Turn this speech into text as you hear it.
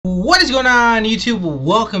What is going on YouTube?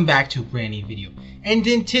 Welcome back to a brand new video. And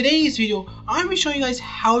in today's video, I'm going to be showing you guys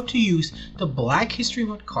how to use the Black History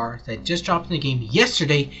Month cards that just dropped in the game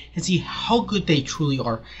yesterday and see how good they truly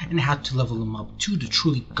are and how to level them up to the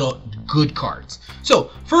truly good cards. So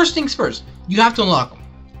first things first, you have to unlock them.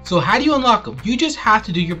 So how do you unlock them? You just have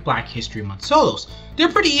to do your Black History Month solos. They're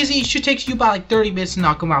pretty easy. It should take you about like 30 minutes to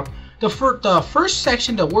knock them out. The first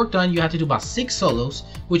section, the work done, you have to do about 6 solos,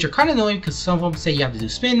 which are kind of annoying because some of them say you have to do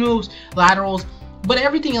spin moves, laterals, but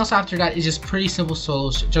everything else after that is just pretty simple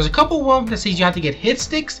solos. There's a couple of them that says you have to get hit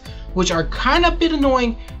sticks, which are kind of a bit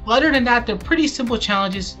annoying, but other than that, they're pretty simple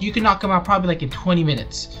challenges. You can knock them out probably like in 20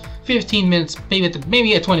 minutes, 15 minutes,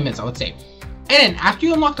 maybe at 20 minutes, I would say. And then after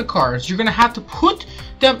you unlock the cards, you're going to have to put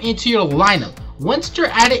them into your lineup. Once they're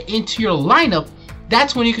added into your lineup,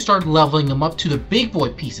 that's when you can start leveling them up to the big boy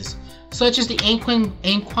pieces, such as the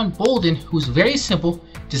Anquan Bolden, who's very simple.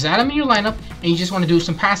 Just add them in your lineup and you just want to do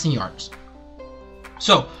some passing yards.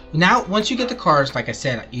 So now once you get the cards, like I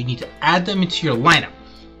said, you need to add them into your lineup.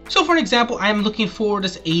 So for an example, I'm looking for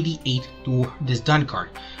this 88 to this done card.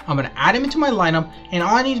 I'm going to add him into my lineup, and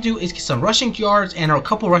all I need to do is get some rushing yards and a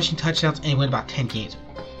couple rushing touchdowns and win about 10 games.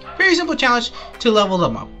 Very simple challenge to level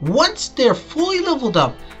them up. Once they're fully leveled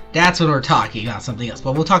up, that's when we're talking about something else,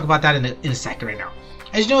 but we'll talk about that in a second right now.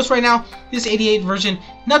 As you notice right now, this 88 version,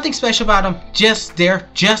 nothing special about them, just there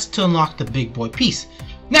just to unlock the big boy piece.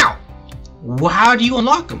 Now, how do you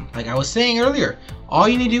unlock them? Like I was saying earlier, all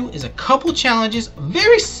you need to do is a couple challenges,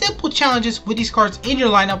 very simple challenges with these cards in your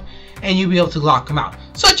lineup, and you'll be able to lock them out.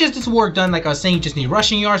 Such as this work done, like I was saying, you just need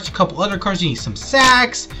rushing yards, a couple other cards, you need some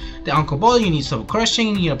sacks, the Uncle Ball, you need some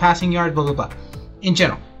crushing, passing yards, blah blah blah. In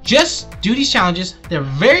general, just do these challenges. They're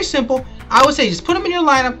very simple. I would say just put them in your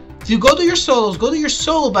lineup. So you go do your solos, go do your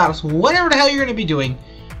solo battles, whatever the hell you're going to be doing,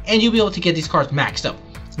 and you'll be able to get these cards maxed up.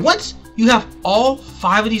 Once you have all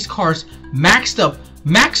 5 of these cards maxed up,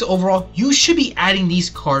 max overall, you should be adding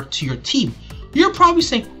these cards to your team. You're probably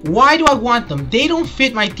saying, why do I want them? They don't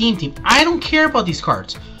fit my team. I don't care about these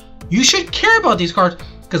cards. You should care about these cards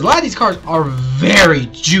because a lot of these cards are very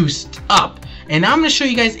juiced up. And I'm going to show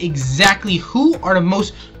you guys exactly who are the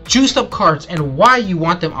most juiced up cards and why you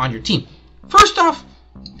want them on your team. First off,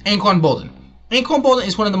 Anquan Bolden. Anquan Bolden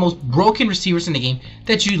is one of the most broken receivers in the game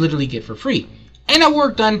that you literally get for free. And that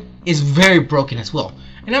work done is very broken as well.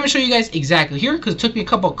 And I'm going to show you guys exactly here because it took me a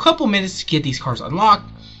couple minutes to get these cards unlocked.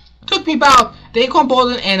 It took me about, the Anquan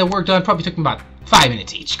Bolden and the work done probably took me about 5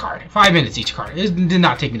 minutes each card. 5 minutes each card. It did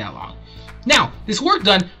not take me that long. Now, this work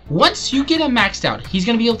done, once you get him maxed out, he's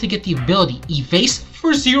going to be able to get the ability Evase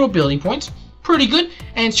for 0 building points. Pretty good.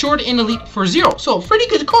 And Short and Elite for 0. So, pretty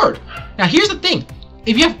good card. Now, here's the thing.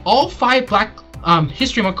 If you have all 5 Black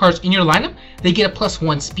History Month cards in your lineup, they get a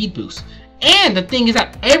 +1 speed boost. And the thing is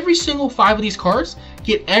that every single 5 of these cards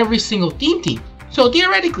get every single theme team. So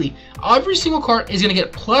theoretically, every single card is going to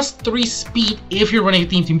get +3 speed if you're running a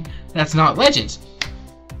theme team that's not Legends.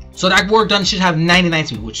 So that work done should have 99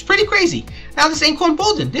 speed, which is pretty crazy. Now this Anquan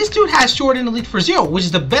Bolden, this dude has Short and Elite for 0, which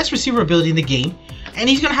is the best receiver ability in the game. And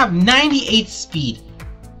he's going to have 98 speed.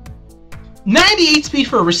 98 speed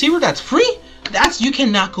for a receiver that's free? You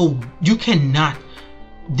cannot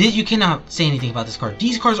say anything about this card.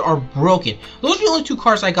 These cards are broken. Those are the only 2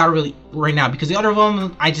 cards I got really right now because the other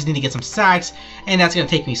one I just need to get some sacks and that's going to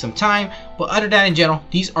take me some time. But other than that, in general,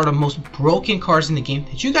 these are the most broken cards in the game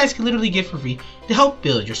that you guys can literally get for free to help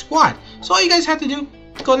build your squad. So all you guys have to do,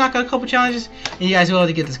 go knock out a couple challenges and you guys will be able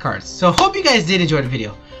to get these cards. So hope you guys did enjoy the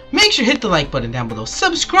video. Make sure to hit the like button down below.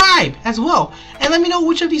 Subscribe as well. And let me know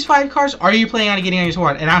which of these 5 cards are you planning on getting on your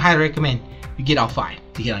squad. And I highly recommend you get all 5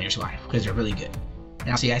 to get on your squad because they're really good. And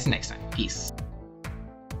I'll see you guys next time. Peace.